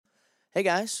Hey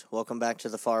guys, welcome back to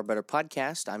the Far Better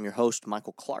Podcast. I'm your host,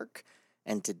 Michael Clark,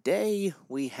 and today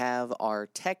we have our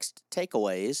text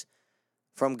takeaways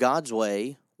from God's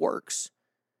Way Works.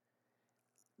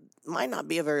 Might not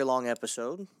be a very long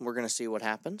episode. We're going to see what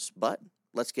happens, but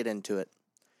let's get into it.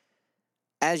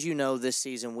 As you know, this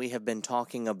season we have been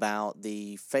talking about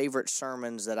the favorite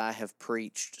sermons that I have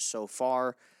preached so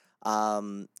far.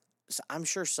 So I'm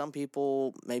sure some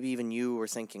people, maybe even you, were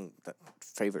thinking, the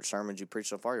favorite sermons you preached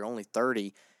so far, you're only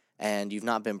 30 and you've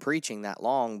not been preaching that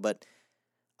long. But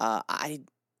I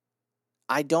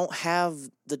don't have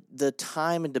the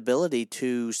time and ability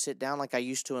to sit down like I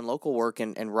used to in local work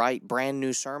and write brand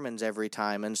new sermons every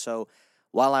time. And so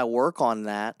while I work on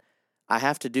that, I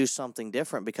have to do something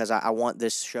different because I want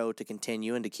this show to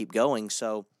continue and to keep going.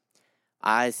 So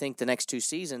I think the next two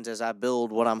seasons, as I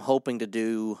build what I'm hoping to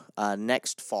do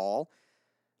next fall,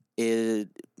 it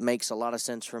makes a lot of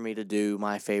sense for me to do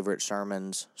my favorite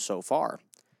sermons so far.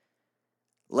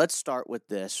 Let's start with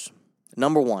this.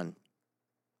 Number one,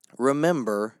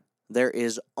 remember there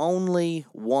is only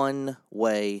one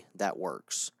way that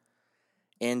works.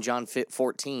 In John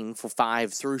 14,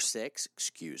 5 through 6,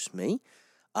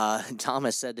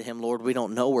 Thomas said to him, Lord, we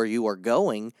don't know where you are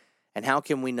going, and how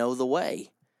can we know the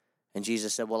way? And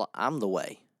Jesus said, well, I'm the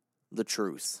way, the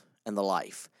truth, and the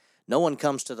life. No one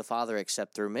comes to the Father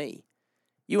except through me.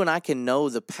 You and I can know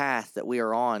the path that we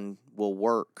are on will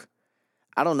work.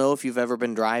 I don't know if you've ever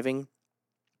been driving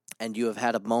and you have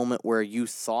had a moment where you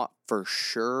thought for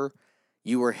sure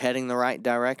you were heading the right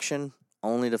direction,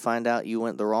 only to find out you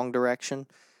went the wrong direction.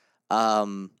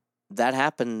 That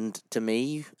happened to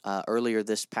me earlier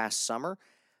this past summer.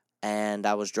 And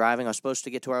I was driving. I was supposed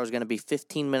to get to where I was going to be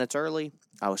 15 minutes early.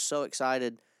 I was so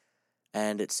excited.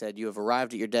 And it said, you have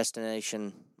arrived at your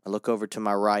destination. I look over to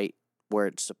my right where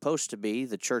it's supposed to be,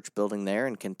 the church building there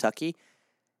in Kentucky.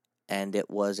 And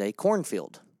it was a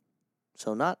cornfield.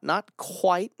 So not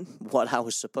quite what I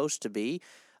was supposed to be.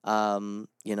 I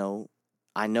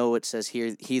know it says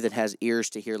here, he that has ears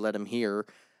to hear, let him hear.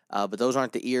 But those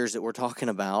aren't the ears that we're talking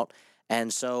about.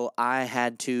 And so I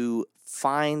had to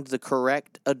find the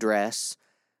correct address.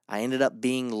 I ended up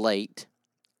being late,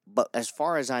 but as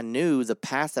far as I knew, the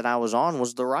path that I was on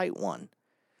was the right one.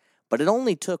 But it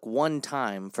only took one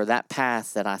time for that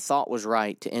path that I thought was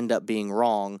right to end up being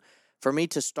wrong, for me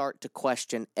to start to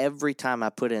question every time I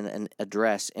put in an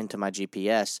address into my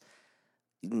GPS,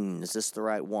 is this the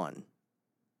right one?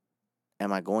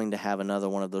 Am I going to have another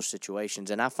one of those situations?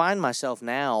 And I find myself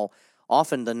now,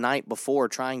 often the night before,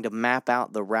 trying to map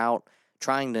out the route,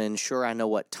 trying to ensure I know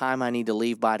what time I need to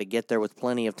leave by to get there with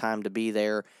plenty of time to be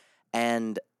there.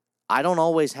 And I don't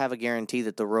always have a guarantee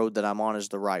that the road that I'm on is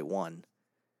the right one.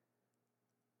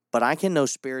 But I can know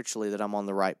spiritually that I'm on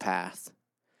the right path.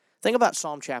 Think about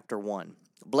Psalm chapter 1.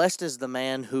 Blessed is the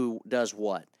man who does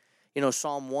what?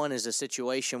 Psalm 1 is a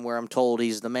situation where I'm told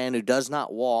he's the man who does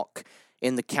not walk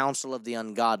in the counsel of the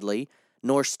ungodly,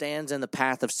 nor stands in the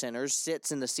path of sinners,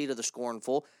 sits in the seat of the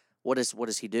scornful. What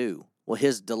does he do? Well,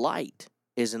 his delight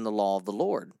is in the law of the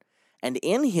Lord. And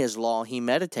in his law he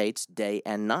meditates day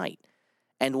and night.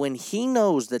 And when he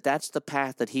knows that that's the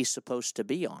path that he's supposed to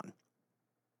be on,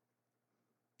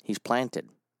 he's planted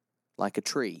like a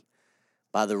tree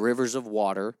by the rivers of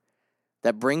water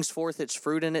that brings forth its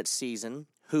fruit in its season,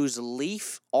 whose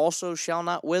leaf also shall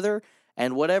not wither,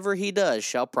 and whatever he does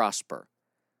shall prosper.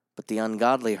 But the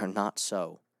ungodly are not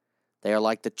so. They are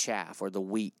like the chaff or the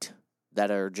wheat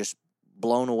that are just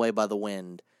blown away by the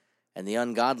wind. And the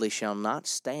ungodly shall not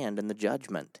stand in the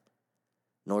judgment,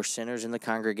 nor sinners in the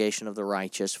congregation of the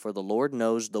righteous. For the Lord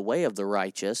knows the way of the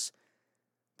righteous,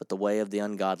 but the way of the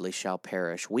ungodly shall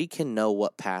perish. We can know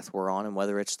what path we're on and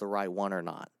whether it's the right one or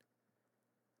not.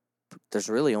 There's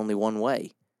really only one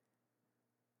way.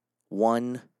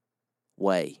 One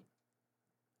way.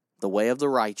 The way of the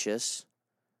righteous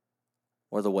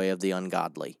or the way of the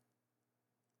ungodly.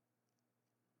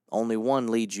 Only one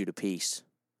leads you to peace.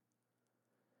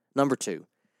 Number 2,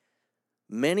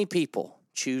 many people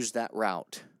choose that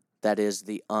route that is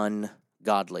the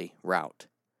ungodly route.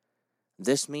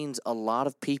 This means a lot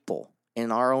of people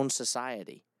in our own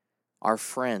society, our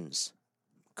friends,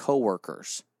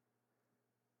 co-workers,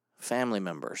 family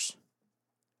members,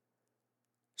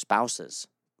 spouses,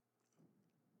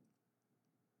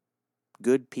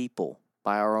 good people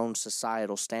by our own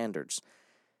societal standards.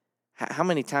 How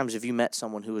many times have you met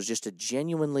someone who was just a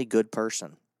genuinely good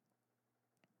person?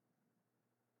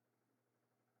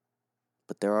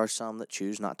 But there are some that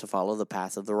choose not to follow the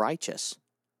path of the righteous.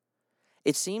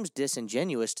 It seems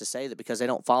disingenuous to say that because they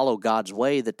don't follow God's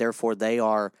way, that therefore they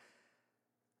are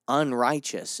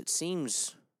unrighteous. It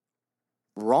seems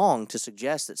wrong to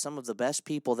suggest that some of the best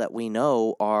people that we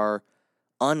know are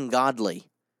ungodly.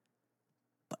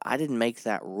 But I didn't make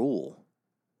that rule.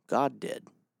 God did.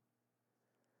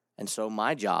 And so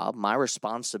my job, my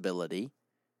responsibility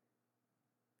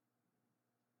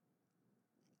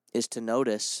is to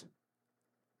notice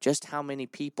just how many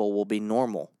people will be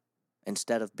normal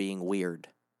instead of being weird.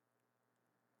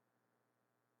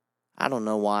 I don't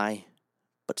know why,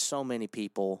 but so many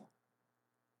people,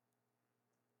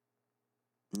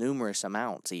 numerous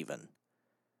amounts even,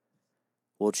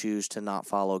 will choose to not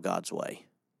follow God's way.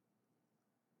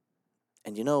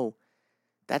 And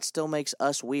that still makes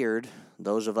us weird,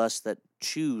 those of us that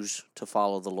choose to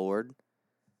follow the Lord.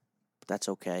 But that's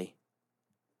okay.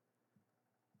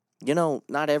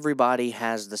 Not everybody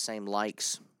has the same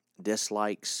likes,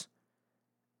 dislikes,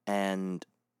 and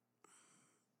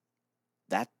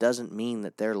that doesn't mean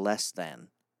that they're less than.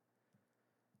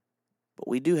 But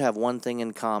we do have one thing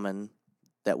in common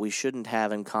that we shouldn't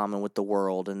have in common with the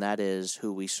world, and that is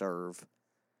who we serve.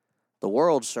 The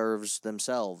world serves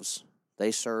themselves.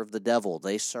 They serve the devil.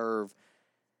 They serve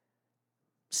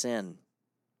sin.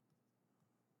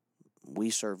 We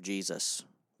serve Jesus.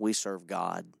 We serve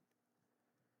God.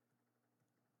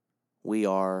 We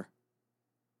are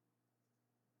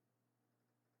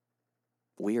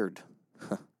weird.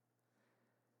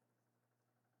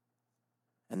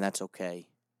 And that's okay.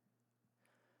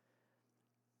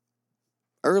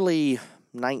 Early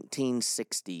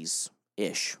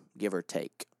 1960s-ish, give or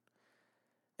take,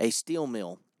 a steel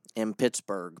mill in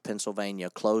Pittsburgh,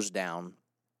 Pennsylvania, closed down.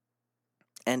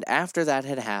 And after that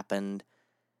had happened,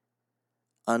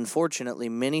 unfortunately,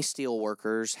 many steel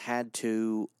workers had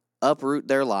to uproot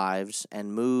their lives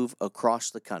and move across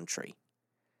the country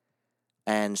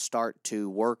and start to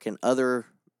work in other,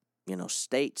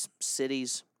 states,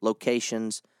 cities,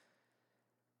 locations.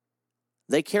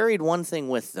 They carried one thing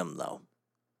with them, though: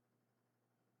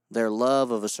 their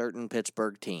love of a certain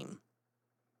Pittsburgh team.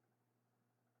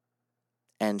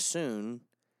 And soon,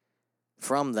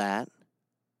 from that,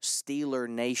 Steeler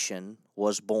Nation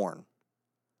was born.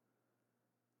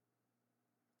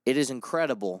 It is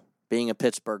incredible being a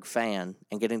Pittsburgh fan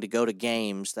and getting to go to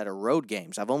games that are road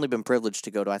games. I've only been privileged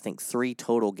to go to, I think, 3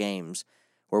 total games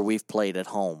where we've played at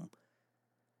home.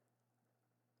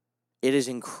 It is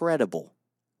incredible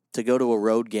to go to a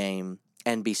road game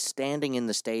and be standing in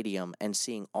the stadium and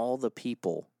seeing all the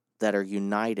people that are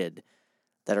united,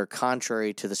 that are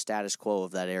contrary to the status quo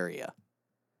of that area.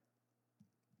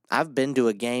 I've been to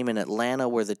a game in Atlanta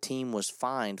where the team was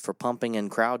fined for pumping in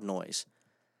crowd noise.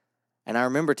 And I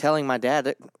remember telling my dad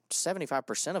that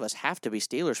 75% of us have to be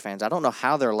Steelers fans. I don't know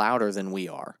how they're louder than we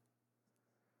are.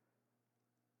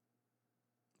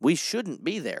 We shouldn't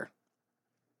be there.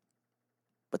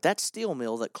 But that steel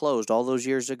mill that closed all those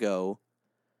years ago,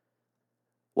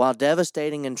 while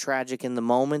devastating and tragic in the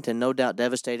moment, and no doubt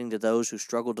devastating to those who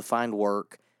struggled to find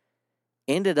work,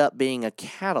 ended up being a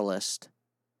catalyst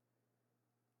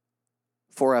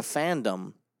for a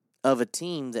fandom of a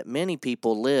team that many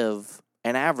people live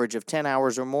an average of 10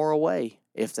 hours or more away,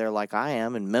 if they're like I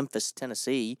am in Memphis,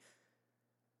 Tennessee,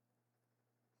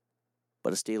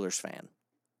 but a Steelers fan.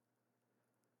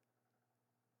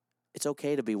 It's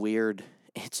okay to be weird.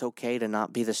 It's okay to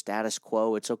not be the status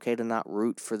quo. It's okay to not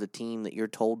root for the team that you're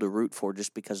told to root for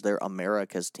just because they're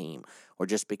America's team or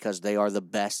just because they are the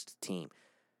best team.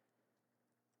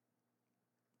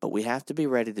 But we have to be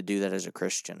ready to do that as a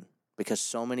Christian, because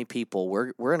so many people,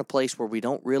 we're in a place where we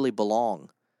don't really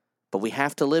belong. But we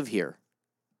have to live here.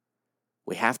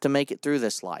 We have to make it through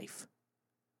this life.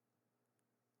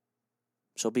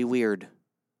 So be weird.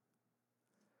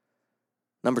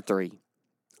 Number 3,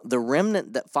 the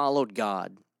remnant that followed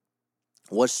God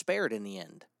was spared in the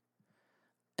end.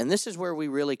 And this is where we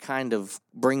really kind of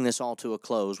bring this all to a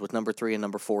close with number 3 and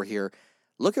number 4 here.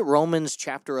 Look at Romans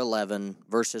chapter 11,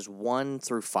 verses 1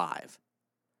 through 5.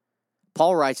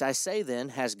 Paul writes, "I say then,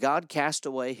 has God cast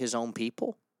away his own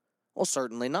people? Well,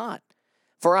 certainly not.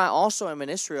 For I also am an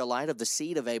Israelite of the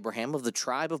seed of Abraham, of the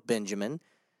tribe of Benjamin.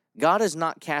 God has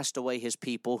not cast away his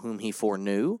people whom he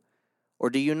foreknew. Or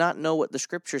do you not know what the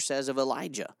scripture says of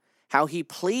Elijah? How he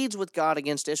pleads with God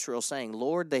against Israel, saying,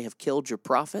 Lord, they have killed your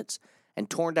prophets and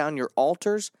torn down your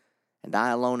altars, and I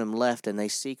alone am left, and they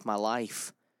seek my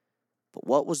life. But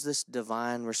what was this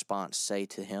divine response say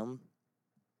to him?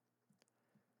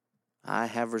 I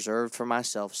have reserved for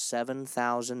myself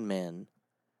 7,000 men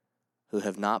who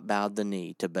have not bowed the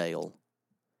knee to Baal.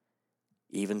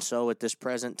 Even so, at this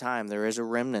present time, there is a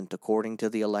remnant according to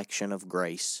the election of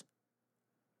grace."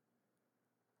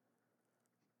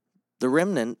 The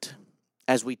remnant,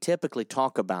 as we typically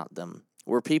talk about them,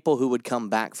 were people who would come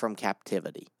back from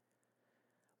captivity.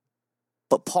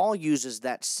 But Paul uses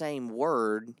that same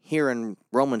word here in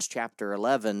Romans chapter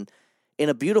 11 in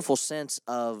a beautiful sense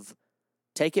of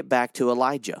take it back to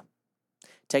Elijah.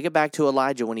 Take it back to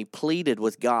Elijah when he pleaded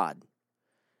with God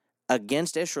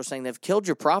against Israel, saying, they've killed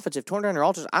your prophets, they've torn down your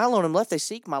altars. I alone am left, they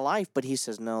seek my life. But he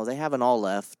says, no, they haven't all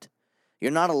left.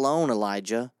 You're not alone,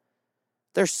 Elijah.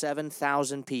 There's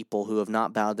 7,000 people who have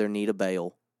not bowed their knee to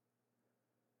Baal.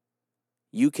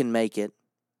 You can make it.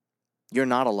 You're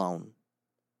not alone.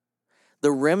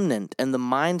 The remnant and the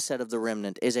mindset of the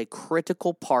remnant is a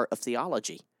critical part of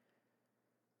theology.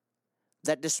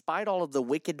 That despite all of the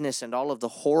wickedness and all of the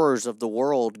horrors of the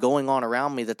world going on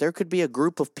around me, that there could be a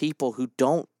group of people who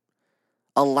don't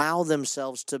allow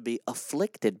themselves to be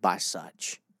afflicted by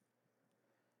such.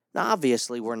 Now,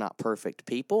 obviously, we're not perfect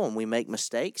people, and we make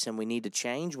mistakes, and we need to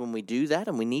change when we do that,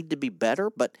 and we need to be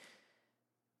better. But,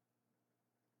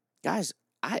 guys,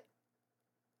 it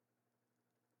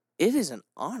is an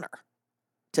honor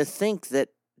to think that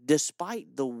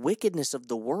despite the wickedness of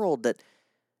the world, that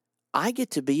I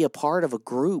get to be a part of a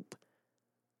group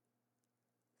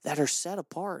that are set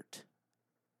apart.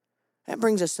 That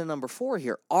brings us to number 4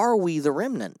 here. Are we the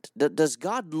remnant? Does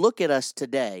God look at us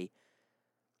today,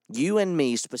 you and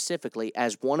me specifically,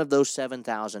 as one of those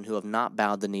 7,000 who have not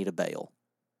bowed the knee to Baal?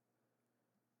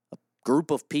 A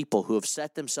group of people who have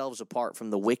set themselves apart from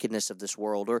the wickedness of this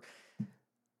world, or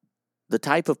the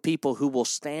type of people who will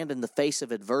stand in the face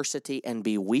of adversity and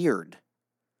be weird?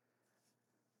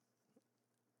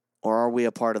 Or are we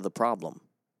a part of the problem?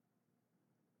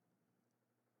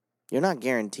 You're not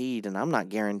guaranteed, and I'm not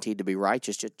guaranteed to be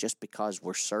righteous just because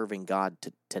we're serving God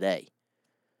today.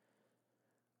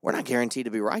 We're not guaranteed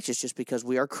to be righteous just because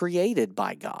we are created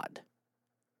by God.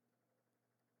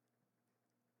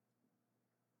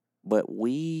 But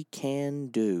we can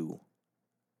do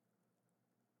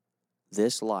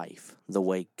this life the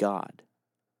way God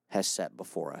has set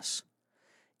before us.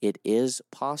 It is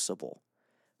possible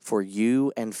for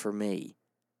you and for me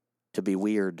to be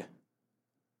weird,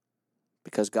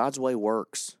 because God's way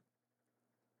works.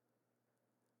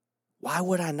 Why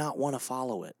would I not want to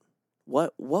follow it?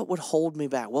 What would hold me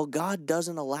back? Well, God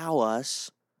doesn't allow us.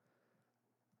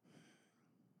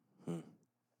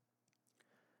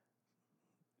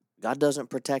 God doesn't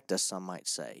protect us, some might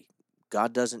say.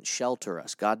 God doesn't shelter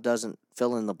us. God doesn't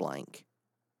fill in the blank.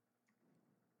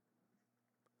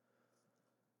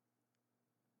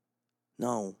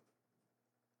 No,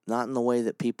 not in the way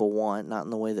that people want, not in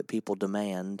the way that people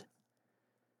demand.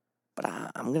 But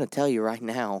I'm going to tell you right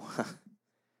now,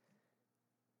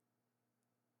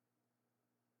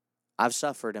 I've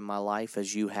suffered in my life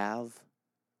as you have,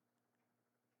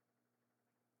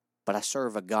 but I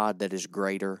serve a God that is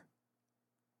greater.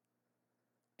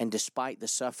 And despite the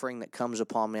suffering that comes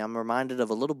upon me, I'm reminded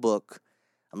of a little book.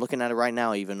 I'm looking at it right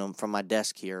now, even from my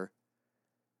desk here.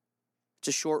 It's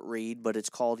a short read, but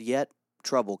it's called Yet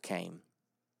Trouble Came.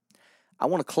 I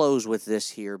want to close with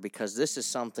this here, because this is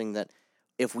something that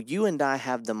if you and I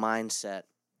have the mindset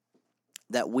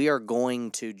that we are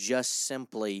going to just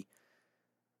simply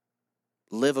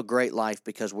live a great life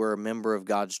because we're a member of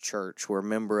God's church, we're a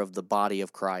member of the body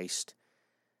of Christ,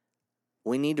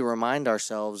 we need to remind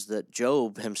ourselves that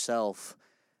Job himself,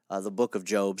 the book of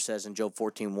Job says in Job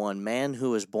 14:1, man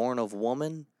who is born of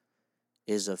woman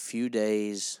is a few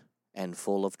days and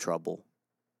full of trouble.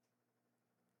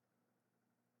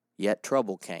 Yet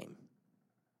trouble came.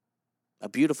 A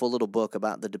beautiful little book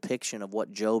about the depiction of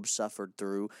what Job suffered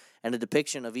through, and a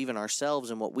depiction of even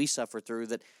ourselves and what we suffer through,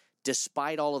 that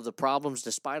despite all of the problems,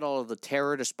 despite all of the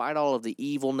terror, despite all of the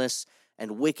evilness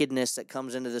and wickedness that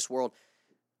comes into this world,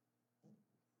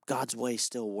 God's way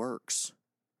still works.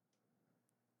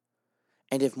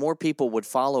 And if more people would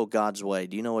follow God's way,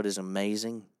 do you know what is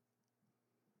amazing?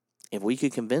 If we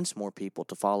could convince more people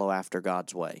to follow after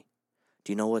God's way,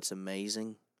 do you know what's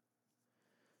amazing?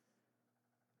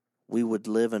 We would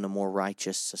live in a more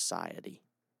righteous society.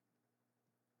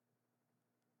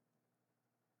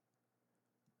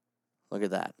 Look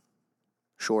at that.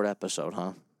 Short episode,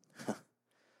 huh?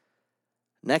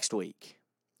 Next week,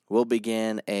 we'll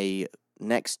begin a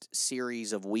next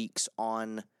series of weeks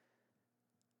on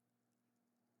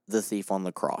the thief on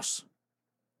the cross.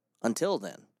 Until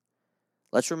then,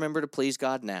 let's remember to please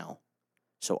God now,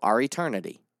 so our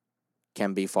eternity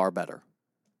can be far better.